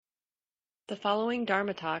The following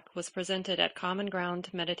Dharma talk was presented at Common Ground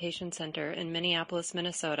Meditation Center in Minneapolis,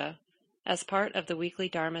 Minnesota, as part of the weekly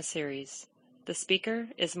Dharma series. The speaker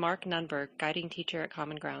is Mark Nunberg, guiding teacher at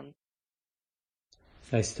Common Ground.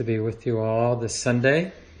 Nice to be with you all this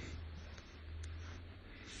Sunday.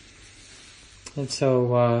 And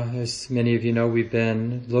so, as many of you know, we've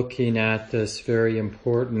been looking at this very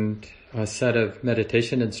important set of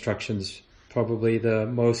meditation instructions, probably the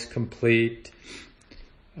most complete,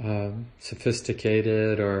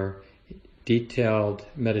 sophisticated or detailed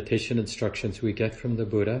meditation instructions we get from the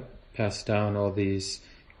Buddha, passed down all these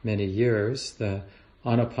many years. The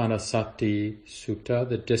Anapanasati Sutta,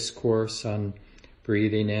 the discourse on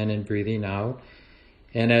breathing in and breathing out.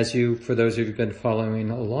 And for those of you who've been following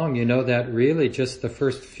along, you know that really just the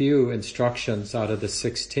first few instructions out of the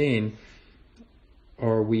 16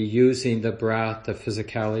 are we using the breath, the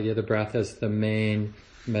physicality of the breath as the main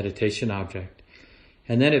meditation object.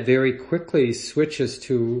 And then it very quickly switches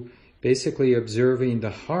to basically observing the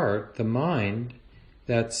heart, the mind,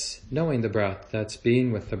 that's knowing the breath, that's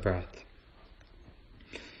being with the breath.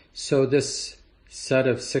 So this set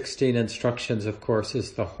of 16 instructions, of course,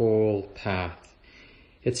 is the whole path.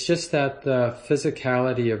 It's just that the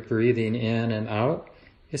physicality of breathing in and out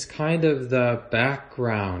is kind of the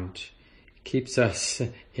background. It keeps us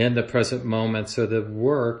in the present moment. So the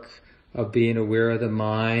work of being aware of the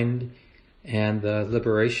mind and the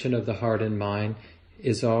liberation of the heart and mind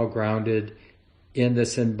is all grounded in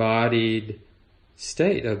this embodied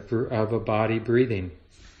state of a body breathing,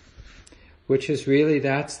 which is really,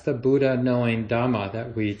 that's the Buddha knowing Dhamma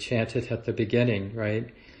that we chanted at the beginning, right?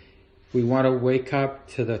 We want to wake up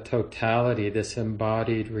to the totality, this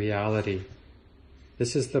embodied reality.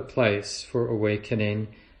 This is the place for awakening,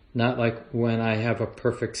 not like when I have a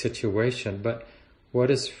perfect situation, but what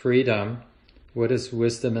is freedom? What is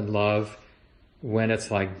wisdom and love when it's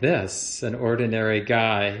like this, an ordinary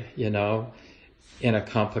guy, in a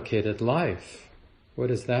complicated life? What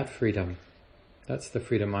is that freedom? That's the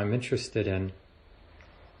freedom I'm interested in.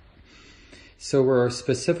 So we're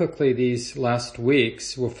specifically these last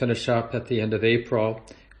weeks, we'll finish up at the end of April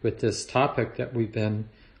with this topic that we've been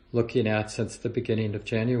looking at since the beginning of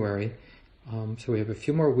January. So we have a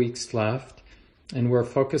few more weeks left, and we're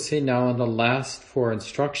focusing now on the last 4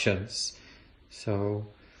 instructions. So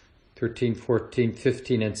 13, 14,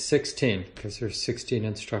 15, and 16, because there's 16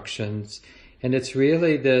 instructions. And it's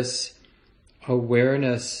really this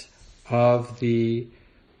awareness of the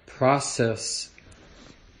process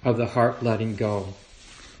of the heart letting go.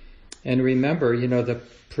 And remember, the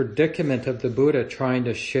predicament of the Buddha trying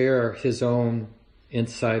to share his own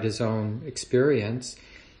insight, his own experience,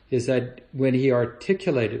 is that when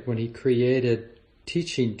he created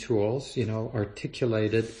teaching tools,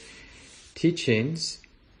 articulated teachings,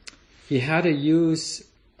 he had to use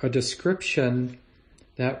a description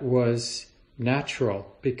that was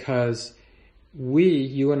natural, because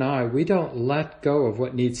you and I, we don't let go of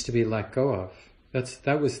what needs to be let go of.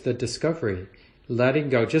 That was the discovery. Letting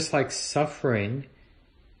go, just like suffering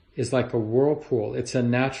is like a whirlpool. It's a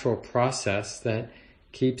natural process that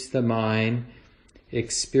keeps the mind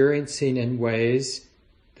experiencing in ways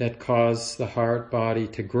that cause the heart, body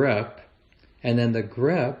to grip, and then the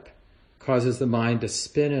grip causes the mind to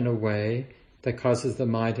spin in a way that causes the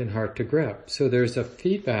mind and heart to grip. So there's a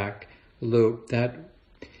feedback loop,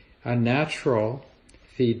 a natural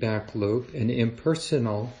feedback loop, an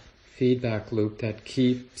impersonal feedback loop that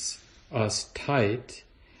keeps us tight.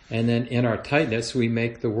 And then in our tightness, we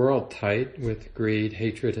make the world tight with greed,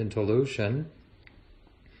 hatred, and delusion.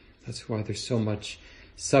 That's why there's so much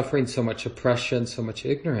suffering, so much oppression, so much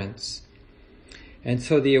ignorance. And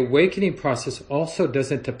so the awakening process also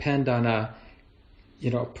doesn't depend on a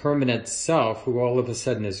permanent self who all of a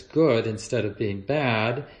sudden is good instead of being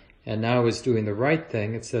bad, and now is doing the right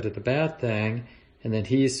thing instead of the bad thing, and then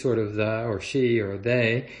he's sort of or she or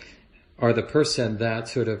they are the person that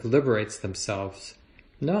sort of liberates themselves.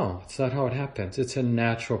 No, it's not how it happens. It's a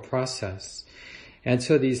natural process. And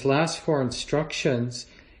so these last 4 instructions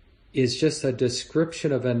is just a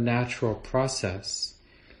description of a natural process.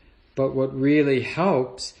 But what really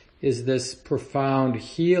helps is this profound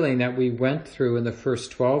healing that we went through in the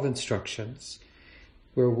first 12 instructions,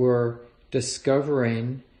 where we're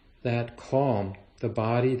discovering that calm, the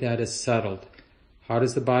body that is settled. How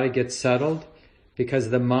does the body get settled? Because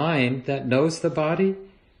the mind that knows the body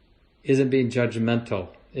isn't being judgmental,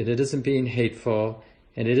 it isn't being hateful,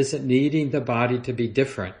 and it isn't needing the body to be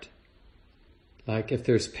different. Like if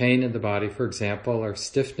there's pain in the body, for example, or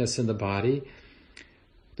stiffness in the body,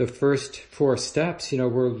 the first 4 steps,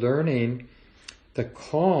 we're learning the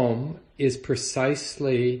calm is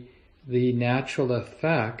precisely the natural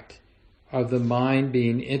effect of the mind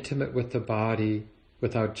being intimate with the body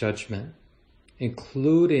without judgment,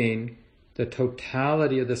 including the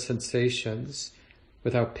totality of the sensations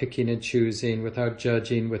without picking and choosing, without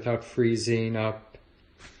judging, without freezing up.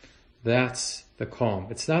 That's the calm.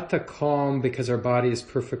 It's not the calm because our body is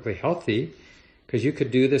perfectly healthy, because you could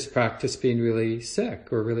do this practice being really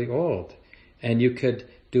sick or really old, and you could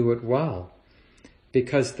do it well.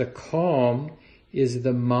 Because the calm is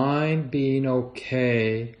the mind being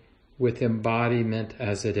okay with embodiment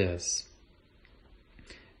as it is.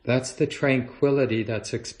 That's the tranquility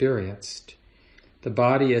that's experienced. The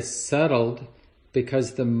body is settled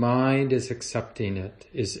because the mind is accepting it,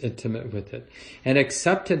 is intimate with it. And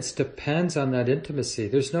acceptance depends on that intimacy.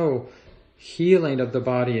 There's no healing of the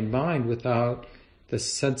body and mind without the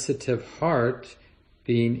sensitive heart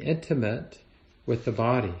being intimate with the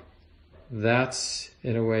body. That's,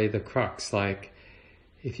 in a way, the crux. Like,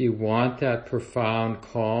 if you want that profound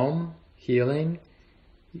calm, healing,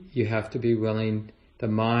 you have to be willing, the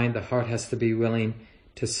mind, the heart has to be willing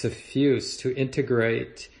to suffuse, to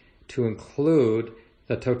integrate, to include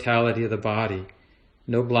the totality of the body.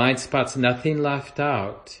 No blind spots, nothing left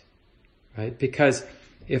out, right? Because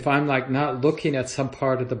if I'm like not looking at some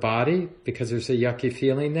part of the body because there's a yucky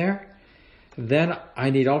feeling there, then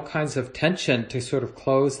I need all kinds of tension to sort of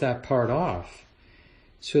close that part off.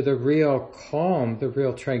 So the real calm, the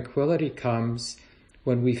real tranquility comes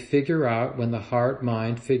when we figure out, when the heart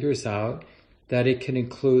mind figures out that it can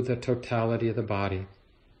include the totality of the body.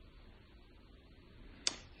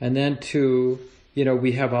 And then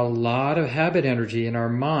we have a lot of habit energy in our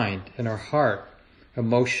mind, in our heart,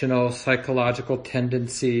 emotional, psychological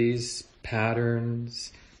tendencies,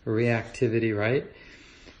 patterns, reactivity, right?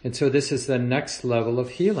 And so this is the next level of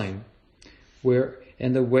healing,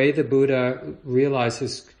 and the way the Buddha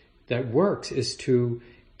realizes that works is to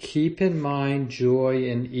keep in mind joy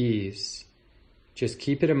and ease. Just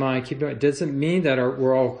keep it in mind, keep it in mind. It doesn't mean that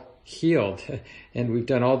we're all healed and we've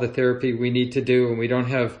done all the therapy we need to do and we don't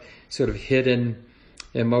have sort of hidden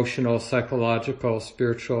emotional, psychological,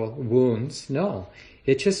 spiritual wounds. No,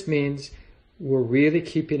 it just means we're really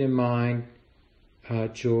keeping in mind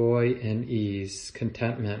joy and ease,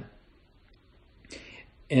 contentment.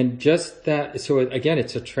 And just that, so again,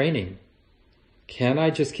 it's a training. Can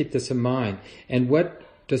I just keep this in mind? And what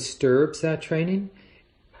disturbs that training?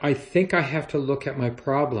 I think I have to look at my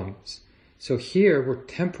problems. So here we're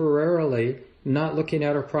temporarily not looking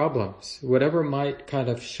at our problems. Whatever might kind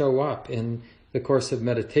of show up in the course of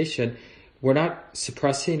meditation, we're not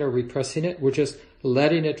suppressing or repressing it. We're just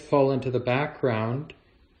letting it fall into the background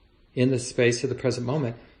in the space of the present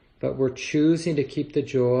moment. But we're choosing to keep the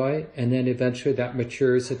joy, and then eventually that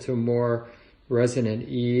matures into more resonant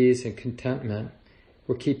ease and contentment.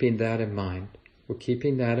 We're keeping that in mind. We're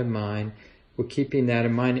keeping that in mind. We're keeping that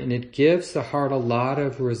in mind, and it gives the heart a lot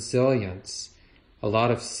of resilience, a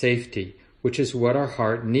lot of safety, which is what our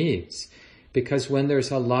heart needs. Because when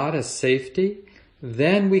there's a lot of safety,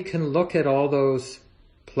 then we can look at all those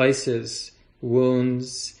places,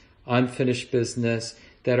 wounds, unfinished business,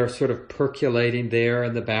 that are sort of percolating there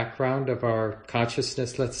in the background of our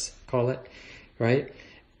consciousness, let's call it, right?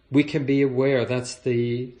 We can be aware. That's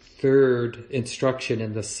the third instruction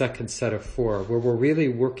in the second set of 4, where we're really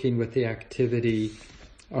working with the activity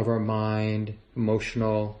of our mind,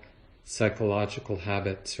 emotional, psychological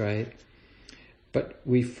habits, right? But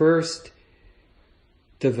we first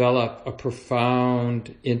develop a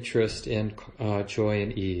profound interest in joy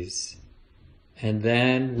and ease. And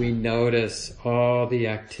then we notice all the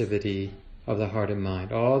activity of the heart and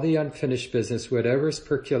mind, all the unfinished business, whatever's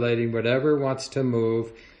percolating, whatever wants to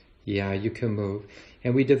move, yeah, you can move.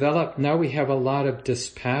 And we develop, now we have a lot of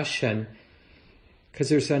dispassion, because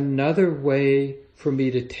there's another way for me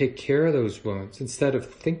to take care of those wounds. Instead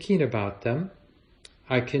of thinking about them,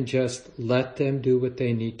 I can just let them do what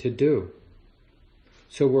they need to do.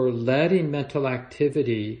 So we're letting mental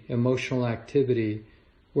activity, emotional activity,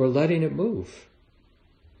 we're letting it move.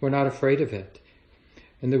 We're not afraid of it.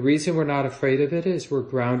 And the reason we're not afraid of it is we're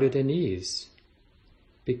grounded in ease.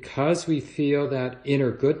 Because we feel that inner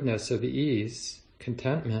goodness of ease,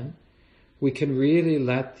 contentment, we can really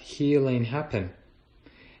let healing happen.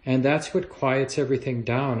 And that's what quiets everything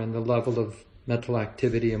down in the level of mental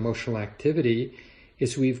activity, emotional activity,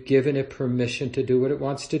 is we've given it permission to do what it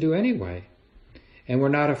wants to do anyway. And we're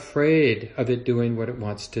not afraid of it doing what it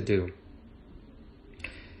wants to do.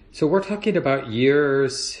 So we're talking about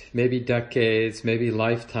years, maybe decades, maybe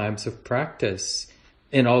lifetimes of practice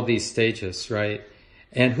in all these stages, right?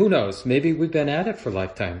 And who knows, maybe we've been at it for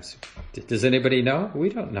lifetimes. Does anybody know? We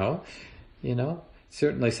don't know.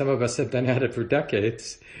 Certainly some of us have been at it for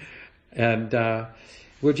decades. And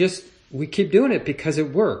we're just we keep doing it because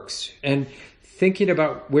it works. And thinking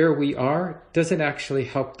about where we are doesn't actually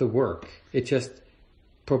help the work. It just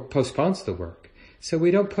postpones the work. So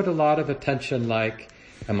we don't put a lot of attention like,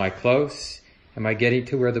 am I close? Am I getting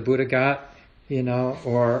to where the Buddha got?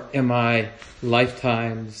 Or am I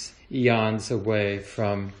lifetimes, eons away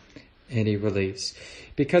from any release?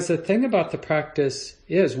 Because the thing about the practice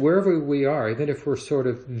is, wherever we are, even if we're sort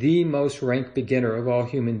of the most ranked beginner of all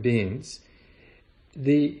human beings,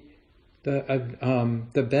 the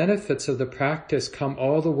benefits of the practice come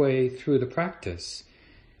all the way through the practice.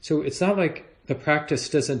 So it's not like the practice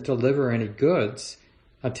doesn't deliver any goods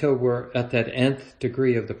until we're at that nth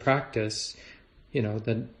degree of the practice,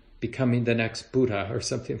 then becoming the next Buddha or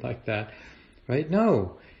something like that, right?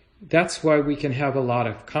 No, that's why we can have a lot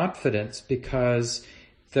of confidence, because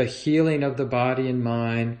the healing of the body and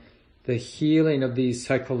mind, the healing of these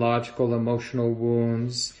psychological, emotional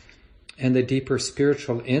wounds, and the deeper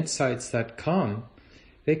spiritual insights that come,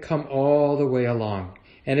 they come all the way along.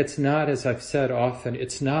 And it's not, as I've said often,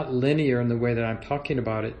 it's not linear in the way that I'm talking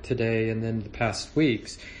about it today and then the past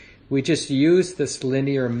weeks. We just use this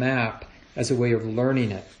linear map as a way of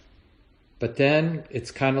learning it. But then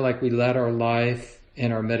it's kind of like we let our life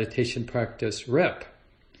and our meditation practice rip.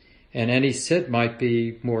 And any sit might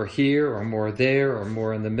be more here or more there or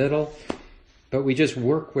more in the middle. But we just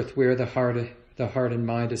work with where the heart and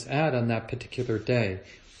mind is at on that particular day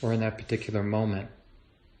or in that particular moment.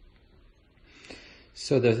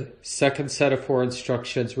 So the second set of 4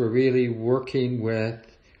 instructions, we're really working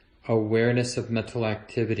with awareness of mental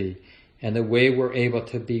activity. And the way we're able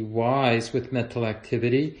to be wise with mental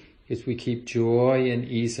activity is we keep joy and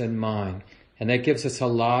ease in mind. And that gives us a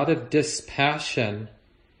lot of dispassion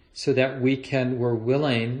so that we're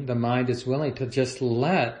willing, the mind is willing to just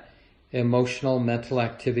let emotional, mental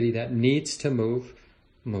activity that needs to move.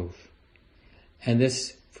 And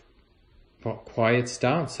this quiets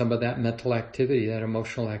down some of that mental activity, that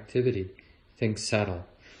emotional activity. Things settle.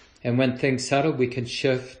 And when things settle, we can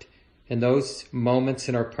shift in those moments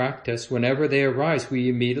in our practice. Whenever they arise, we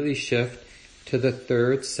immediately shift to the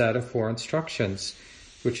third set of 4 instructions,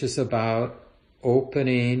 which is about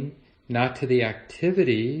opening not to the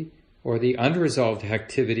activity or the unresolved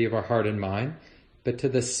activity of our heart and mind, but to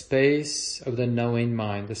the space of the knowing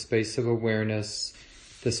mind, the space of awareness,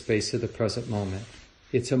 the space of the present moment.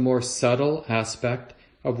 It's a more subtle aspect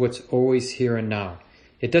of what's always here and now.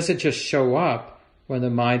 It doesn't just show up when the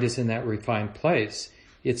mind is in that refined place.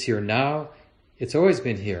 It's here now. It's always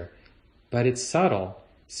been here. But it's subtle.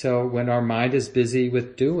 So when our mind is busy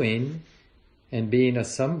with doing and being a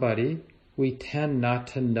somebody, we tend not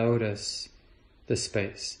to notice the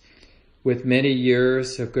space. With many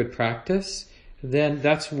years of good practice, then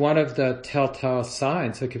that's one of the telltale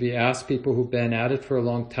signs. Like if you ask people who've been at it for a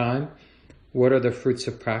long time, what are the fruits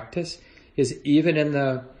of practice? Is even in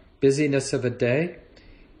the busyness of a day,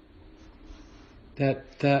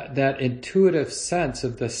 that intuitive sense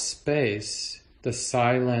of the space, the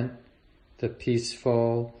silent, the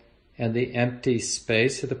peaceful, and the empty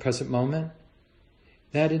space of the present moment,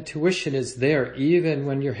 that intuition is there even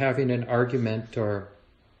when you're having an argument, or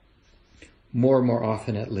more and more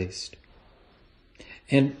often at least.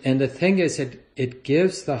 And the thing is, it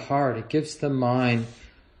gives the heart, it gives the mind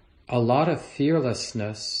a lot of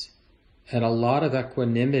fearlessness and a lot of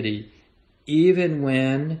equanimity, even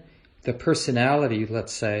when the personality,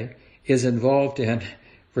 let's say, is involved in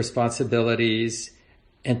responsibilities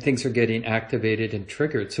and things are getting activated and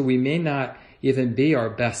triggered. So we may not even be our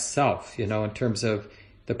best self, in terms of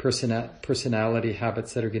the personality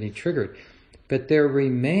habits that are getting triggered. But there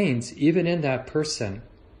remains, even in that person,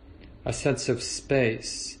 a sense of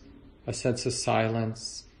space, a sense of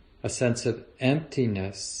silence, a sense of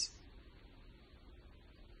emptiness,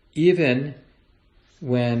 even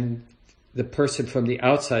when the person from the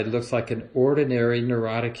outside looks like an ordinary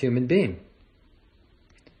neurotic human being.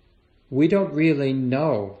 We don't really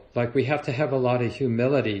know, we have to have a lot of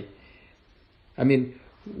humility. I mean,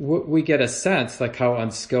 we get a sense how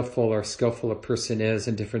unskillful or skillful a person is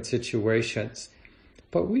in different situations,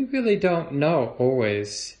 but we really don't know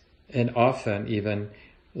always and often even,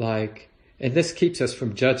 and this keeps us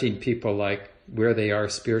from judging people where they are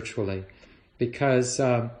spiritually, because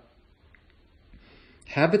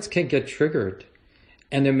habits can get triggered,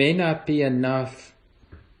 and there may not be enough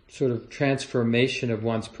sort of transformation of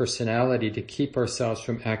one's personality to keep ourselves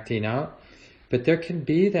from acting out, but there can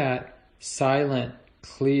be that silent,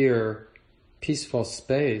 clear, peaceful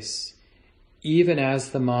space, even as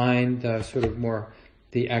the mind,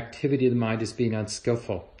 the activity of the mind is being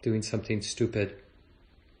unskillful, doing something stupid,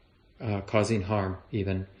 causing harm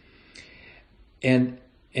even. And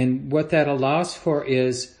what that allows for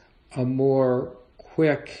is a more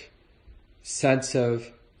quick sense of,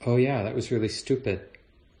 oh yeah, that was really stupid,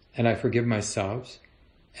 and I forgive myself,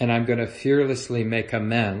 and I'm going to fearlessly make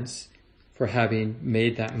amends for having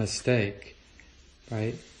made that mistake,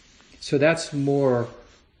 right? So that's more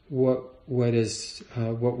what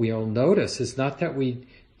we'll notice is not that we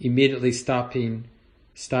immediately stop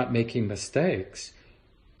making mistakes,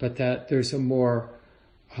 but that there's a more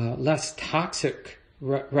less toxic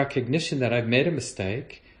recognition that I've made a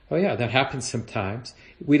mistake. Oh yeah, that happens sometimes.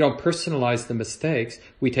 We don't personalize the mistakes.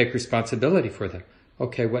 We take responsibility for them.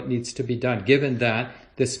 Okay, what needs to be done? Given that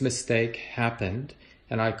this mistake happened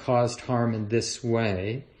and I caused harm in this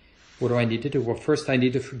way, what do I need to do? Well, first I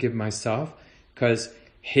need to forgive myself, because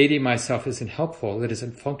hating myself isn't helpful. It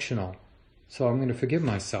isn't functional. So I'm going to forgive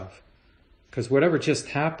myself. Because whatever just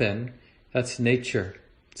happened, that's nature.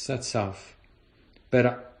 It's not self.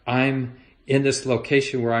 But I'm in this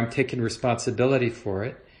location where I'm taking responsibility for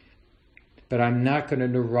it, but I'm not going to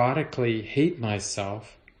neurotically hate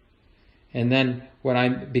myself. And then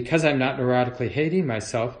because I'm not neurotically hating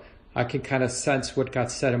myself, I can kind of sense what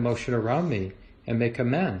got set in motion around me and make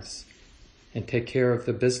amends and take care of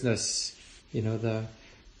the business, the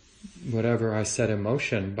whatever I set in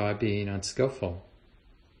motion by being unskillful.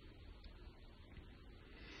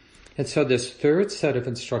 And so this third set of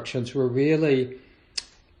instructions, we're really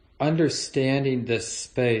understanding this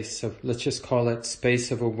space of, let's just call it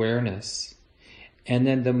space of awareness. And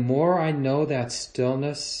then the more I know that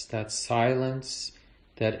stillness, that silence,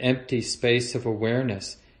 that empty space of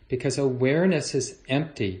awareness, because awareness is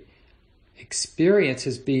empty. Experience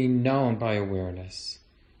is being known by awareness.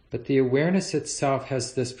 But the awareness itself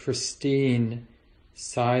has this pristine,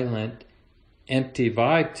 silent, empty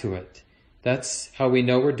vibe to it. That's how we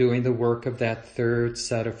know we're doing the work of that third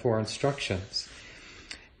set of 4 instructions.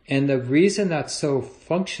 And the reason that's so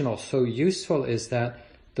functional, so useful, is that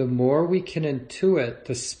the more we can intuit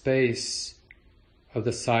the space of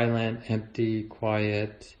the silent, empty,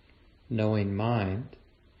 quiet, knowing mind,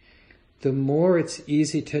 the more it's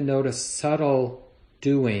easy to notice subtle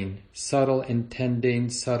doing, subtle intending,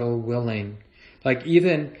 subtle willing. Like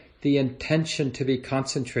even the intention to be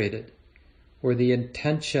concentrated, or the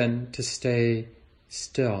intention to stay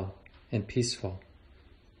still and peaceful.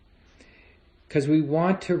 Because we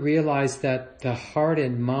want to realize that the heart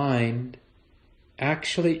and mind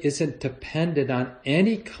actually isn't dependent on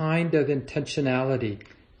any kind of intentionality,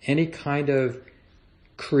 any kind of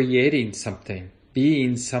creating something,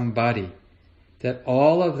 being somebody. That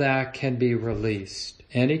all of that can be released.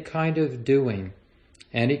 Any kind of doing,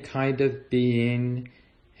 any kind of being,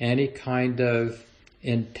 any kind of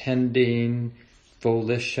intending,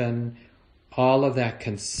 volition, all of that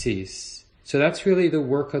can cease. So that's really the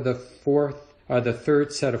work of the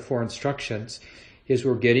third set of 4 instructions, is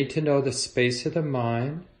we're getting to know the space of the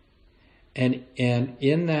mind, and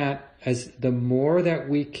in that, as the more that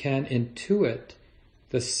we can intuit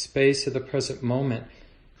the space of the present moment,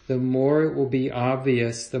 the more it will be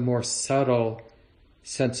obvious, the more subtle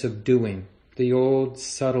sense of doing. The old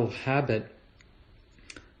subtle habit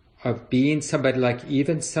of being somebody, like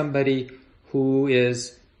even somebody who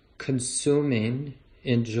is consuming,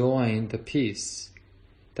 enjoying the peace,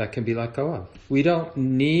 that can be let go of. We don't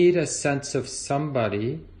need a sense of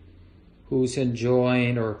somebody who's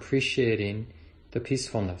enjoying or appreciating the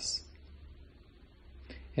peacefulness.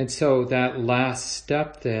 And so that last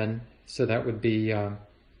step then, so that would be,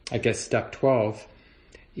 step 12,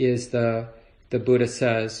 is the Buddha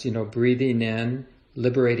says, breathing in,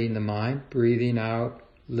 liberating the mind, breathing out,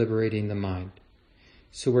 liberating the mind.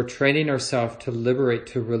 So we're training ourselves to liberate,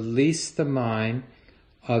 to release the mind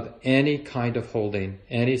of any kind of holding,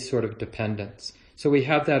 any sort of dependence. So we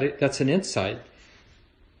have that's an insight.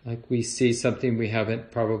 Like we see something we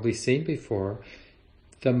haven't probably seen before.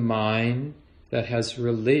 The mind that has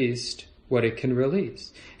released what it can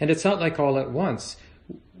release. And it's not like all at once,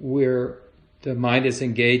 where the mind is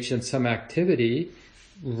engaged in some activity,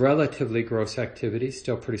 relatively gross activity,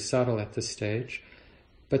 still pretty subtle at this stage.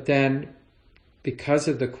 But then, because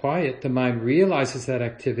of the quiet, the mind realizes that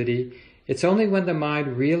activity. It's only when the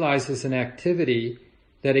mind realizes an activity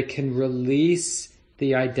that it can release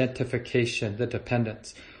the identification, the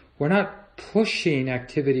dependence. We're not pushing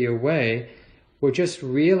activity away. We're just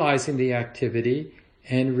realizing the activity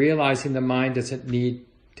and realizing the mind doesn't need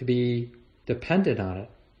to be dependent on it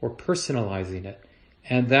or personalizing it.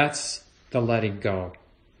 And that's the letting go.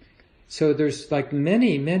 So there's like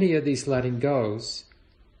many, many of these letting goes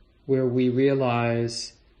where we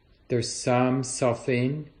realize there's some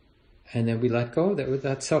selfing, and then we let go.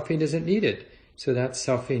 That selfing isn't needed. So that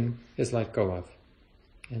selfing is let go of.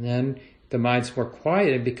 And then the mind's more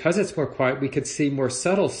quiet, and because it's more quiet, we could see more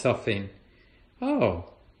subtle selfing. Oh,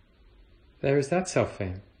 there's that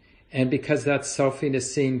selfing. And because that selfing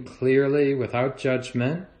is seen clearly without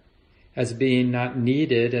judgment as being not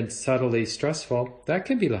needed and subtly stressful, that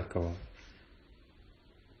can be let go of.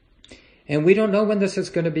 And we don't know when this is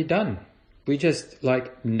going to be done. We just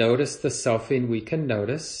notice the selfing we can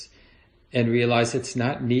notice and realize it's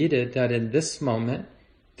not needed, that in this moment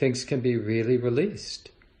things can be really released,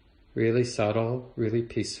 really subtle, really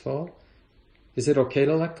peaceful. Is it okay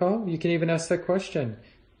to let go? You can even ask that question.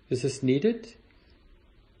 Is this needed?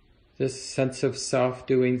 This sense of self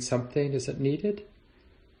doing something, is it needed?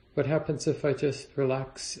 What happens if I just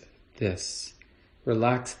relax this?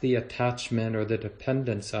 Relax the attachment or the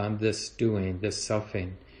dependence on this doing, this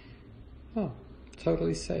selfing. Oh,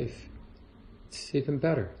 totally safe. It's even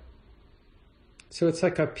better. So it's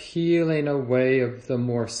like a peeling away of the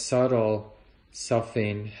more subtle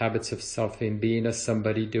selfing, habits of selfing, being a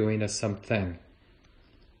somebody, doing a something.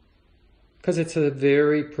 Because it's a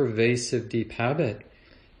very pervasive, deep habit.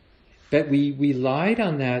 But we relied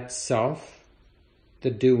on that self,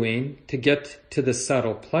 the doing, to get to the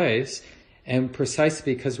subtle place. And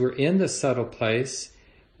precisely because we're in the subtle place,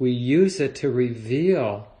 we use it to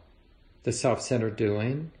reveal the self-centered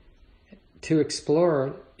doing, to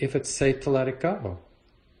explore if it's safe to let it go.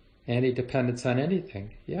 Any dependence on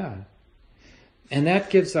anything, yeah. And that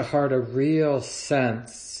gives the heart a real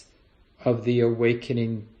sense of the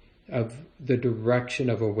awakening, of the direction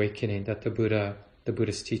of awakening that the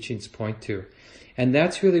Buddhist teachings point to. And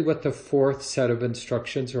that's really what the fourth set of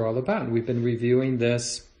instructions are all about. And we've been reviewing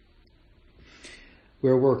this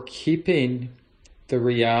where we're keeping the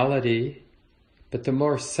reality, but the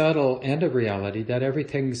more subtle end of reality, that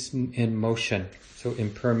everything's in motion, so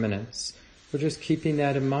impermanence. We're just keeping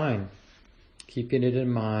that in mind, keeping it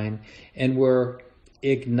in mind, and we're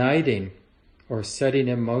igniting or setting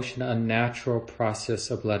in motion a natural process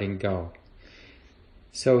of letting go.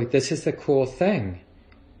 So this is the cool thing,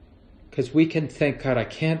 because we can think, God, I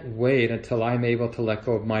can't wait until I'm able to let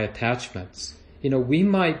go of my attachments. We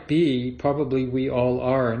might be, probably we all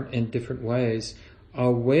are in different ways,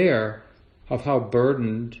 aware of how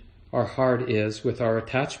burdened our heart is with our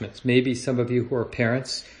attachments. Maybe some of you who are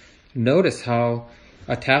parents notice how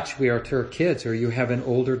attached we are to our kids, or you have an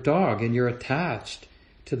older dog and you're attached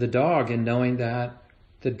to the dog and knowing that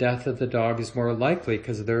the death of the dog is more likely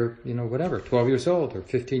because they're, 12 years old or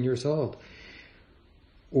 15 years old.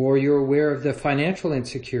 Or you're aware of the financial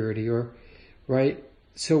insecurity, right?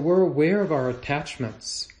 So we're aware of our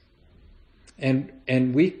attachments. And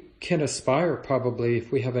we can aspire, probably,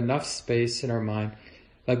 if we have enough space in our mind,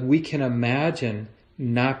 we can imagine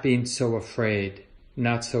not being so afraid,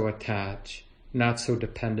 not so attached, not so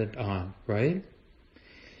dependent on, right?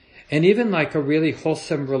 And even a really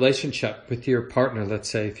wholesome relationship with your partner, let's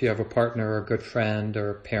say, if you have a partner or a good friend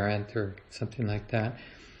or a parent or something like that,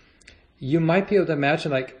 you might be able to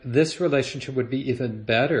imagine this relationship would be even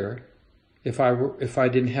better if I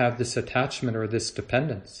didn't have this attachment or this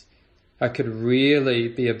dependence. I could really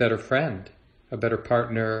be a better friend, a better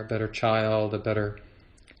partner, a better child, a better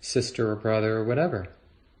sister or brother or whatever,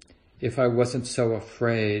 if I wasn't so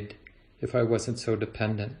afraid, if I wasn't so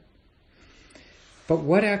dependent. But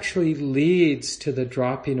what actually leads to the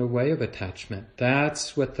dropping away of attachment?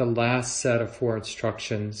 That's what the last set of 4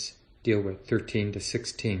 instructions deal with, 13 to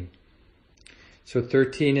 16. So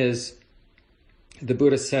 13 is, the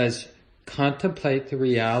Buddha says, contemplate the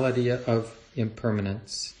reality of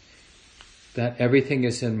impermanence, that everything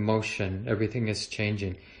is in motion, everything is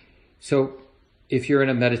changing. So if you're in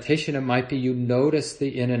a meditation, it might be you notice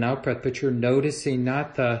the in and out breath, but you're noticing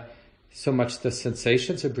not so much the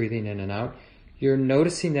sensations of breathing in and out. You're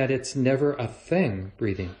noticing that it's never a thing,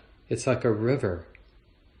 breathing. It's like a river.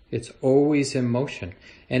 It's always in motion.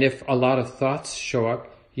 And if a lot of thoughts show up,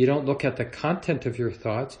 you don't look at the content of your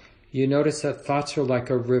thoughts. You notice that thoughts are like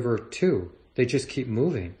a river too. They just keep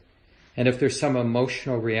moving. And if there's some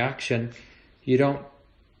emotional reaction, you don't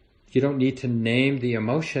need to name the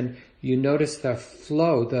emotion. You notice the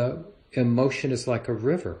flow. The emotion is like a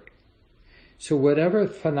river. So whatever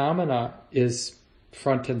phenomena is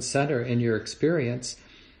front and center in your experience,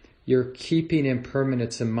 you're keeping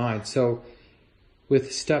impermanence in mind. So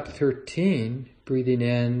with step 13, breathing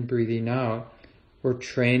in, breathing out, we're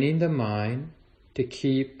training the mind to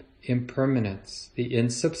keep impermanence, the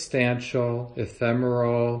insubstantial,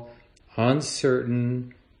 ephemeral,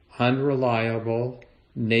 uncertain, unreliable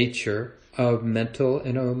nature of mental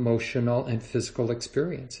and emotional and physical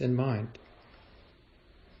experience in mind.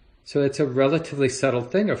 So it's a relatively subtle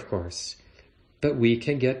thing, of course, but we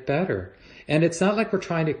can get better. And it's not like we're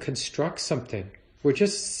trying to construct something. We're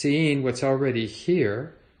just seeing what's already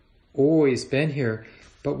here, always been here,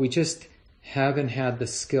 but we just haven't had the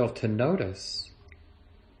skill to notice.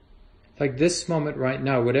 Like this moment right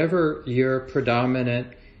now, whatever your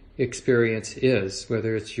predominant experience is,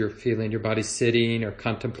 whether it's you're feeling your body sitting or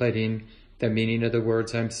contemplating the meaning of the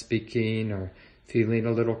words I'm speaking or feeling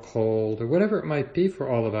a little cold or whatever it might be for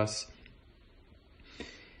all of us,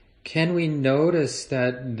 can we notice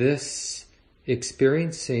that this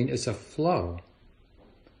experiencing is a flow,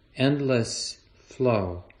 endless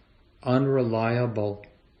flow, unreliable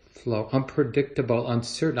flow, unpredictable,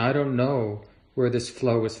 uncertain. I don't know where this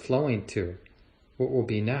flow is flowing to, what will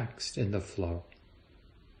be next in the flow.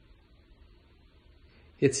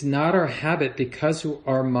 It's not our habit because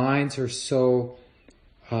our minds are so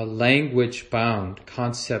language bound,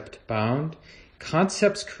 concept bound.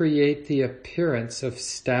 Concepts create the appearance of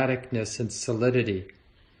staticness and solidity.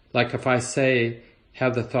 Like if I say,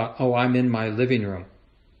 have the thought, oh, I'm in my living room.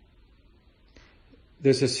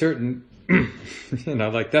 There's a certain,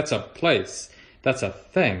 like that's a place, that's a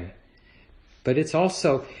thing. But it's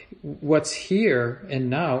also, what's here and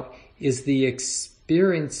now is the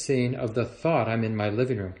experiencing of the thought, I'm in my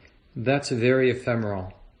living room. That's very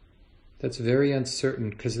ephemeral. That's very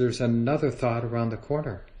uncertain because there's another thought around the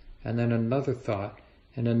corner and then another thought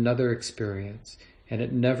and another experience. And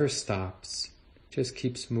it never stops. It just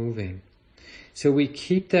keeps moving. So we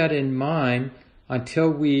keep that in mind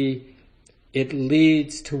until it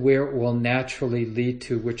leads to where it will naturally lead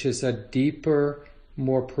to, which is a deeper,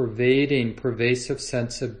 more pervasive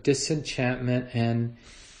sense of disenchantment and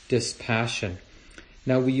dispassion.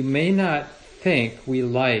 Now, we may not think we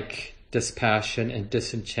like dispassion and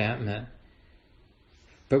disenchantment,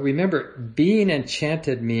 but remember, being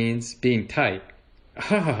enchanted means being tight.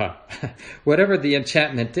 Whatever the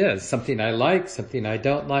enchantment is, something I like, something I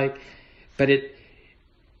don't like, but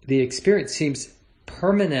the experience seems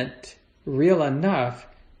permanent, real enough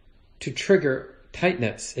to trigger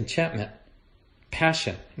tightness, enchantment,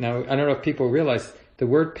 passion. Now, I don't know if people realize the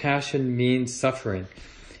word passion means suffering.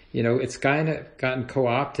 It's kind of gotten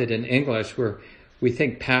co-opted in English where we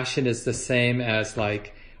think passion is the same as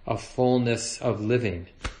like a fullness of living,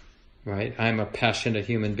 right? I'm a passionate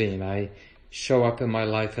human being. I show up in my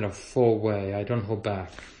life in a full way. I don't hold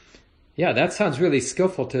back. Yeah, that sounds really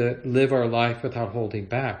skillful to live our life without holding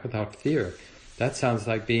back, without fear. That sounds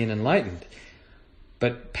like being enlightened.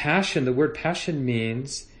 But passion, the word passion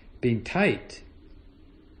means being tight.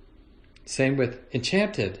 Same with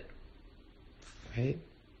enchanted, right?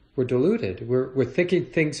 We're deluded. We're thinking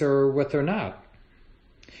things are what they're not.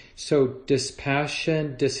 So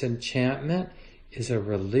dispassion, disenchantment is a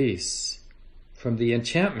release from the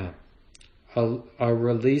enchantment, a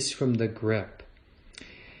release from the grip.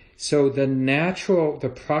 So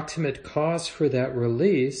the proximate cause for that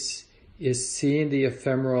release is seeing the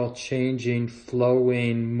ephemeral, changing,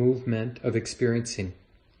 flowing movement of experiencing.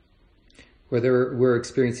 Whether we're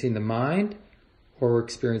experiencing the mind or we're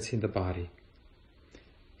experiencing the body.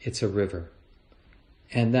 It's a river.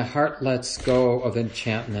 And the heart lets go of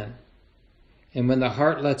enchantment. And when the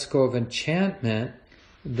heart lets go of enchantment,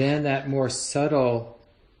 then that more subtle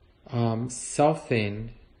selfing,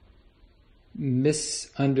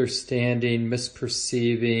 misunderstanding,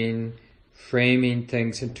 misperceiving, framing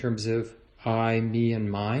things in terms of I, me,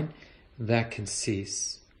 and mine, that can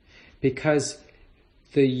cease. Because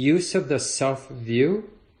the use of the self-view,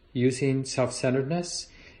 using self-centeredness,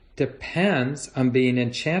 depends on being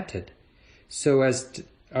enchanted. So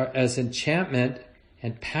as enchantment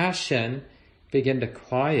and passion begin to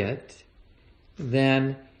quiet,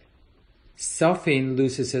 then selfing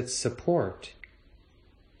loses its support.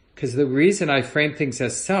 Because the reason I frame things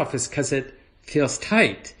as self is because it feels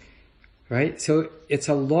tight, right? So it's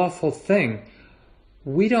a lawful thing.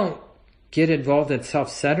 We don't get involved in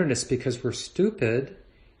self-centeredness because we're stupid.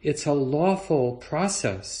 It's a lawful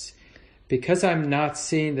process. Because I'm not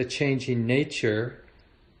seeing the changing nature,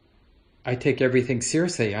 I take everything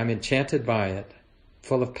seriously. I'm enchanted by it,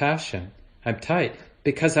 full of passion. I'm tight.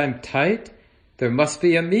 Because I'm tight, there must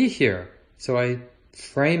be a me here. So I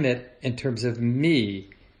frame it in terms of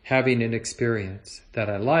me having an experience that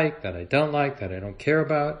I like, that I don't like, that I don't care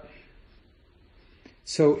about.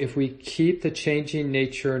 So if we keep the changing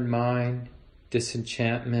nature in mind,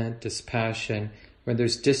 disenchantment, dispassion, when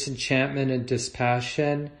there's disenchantment and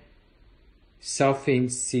dispassion,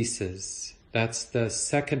 selfing ceases. That's the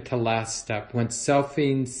second to last step. When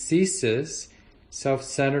selfing ceases,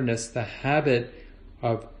 self-centeredness, the habit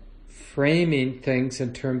of framing things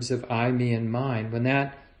in terms of I, me, and mine, when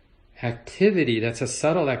that activity, that's a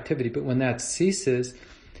subtle activity, but when that ceases,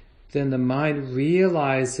 then the mind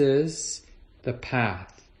realizes the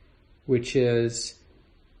path, which is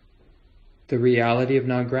the reality of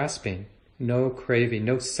non-grasping. No craving,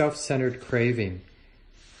 no self-centered craving.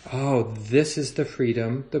 Oh, this is the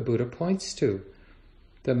freedom the Buddha points to.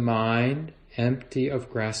 The mind empty of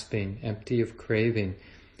grasping, empty of craving.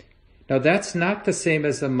 Now that's not the same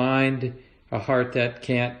as a mind, a heart that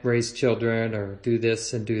can't raise children or do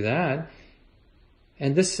this and do that.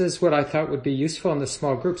 And this is what I thought would be useful in the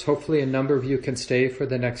small groups. Hopefully a number of you can stay for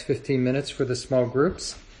the next 15 minutes for the small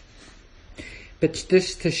groups. But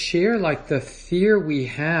just to share like the fear we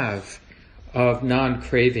have of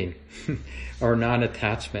non-craving or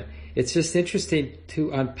non-attachment. It's just interesting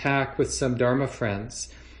to unpack with some Dharma friends.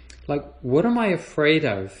 Like, what am I afraid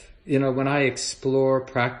of? When I explore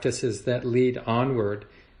practices that lead onward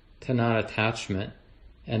to non-attachment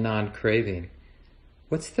and non-craving.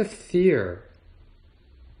 What's the fear?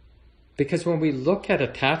 Because when we look at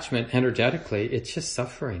attachment energetically, it's just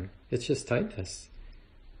suffering. It's just tightness.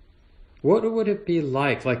 What would it be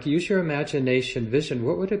like? Like, use your imagination, vision.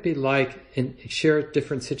 What would it be like share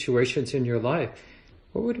different situations in your life?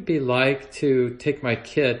 What would it be like to take my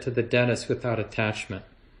kid to the dentist without attachment,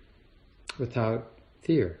 without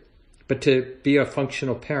fear, but to be a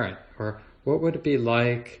functional parent? Or what would it be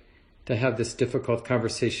like to have this difficult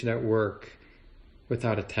conversation at work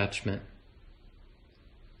without attachment?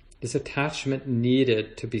 Is attachment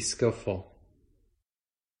needed to be skillful?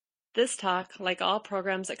 This talk, like all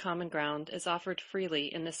programs at Common Ground, is offered freely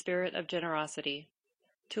in the spirit of generosity.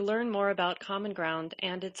 To learn more about Common Ground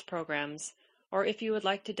and its programs, or if you would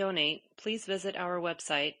like to donate, please visit our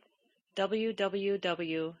website,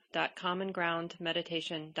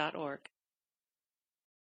 www.commongroundmeditation.org.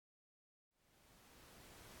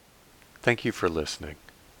 Thank you for listening.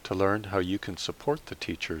 To learn how you can support the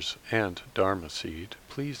teachers and Dharma Seed,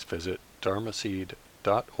 please visit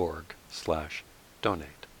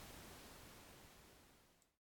dharmaseed.org/donate.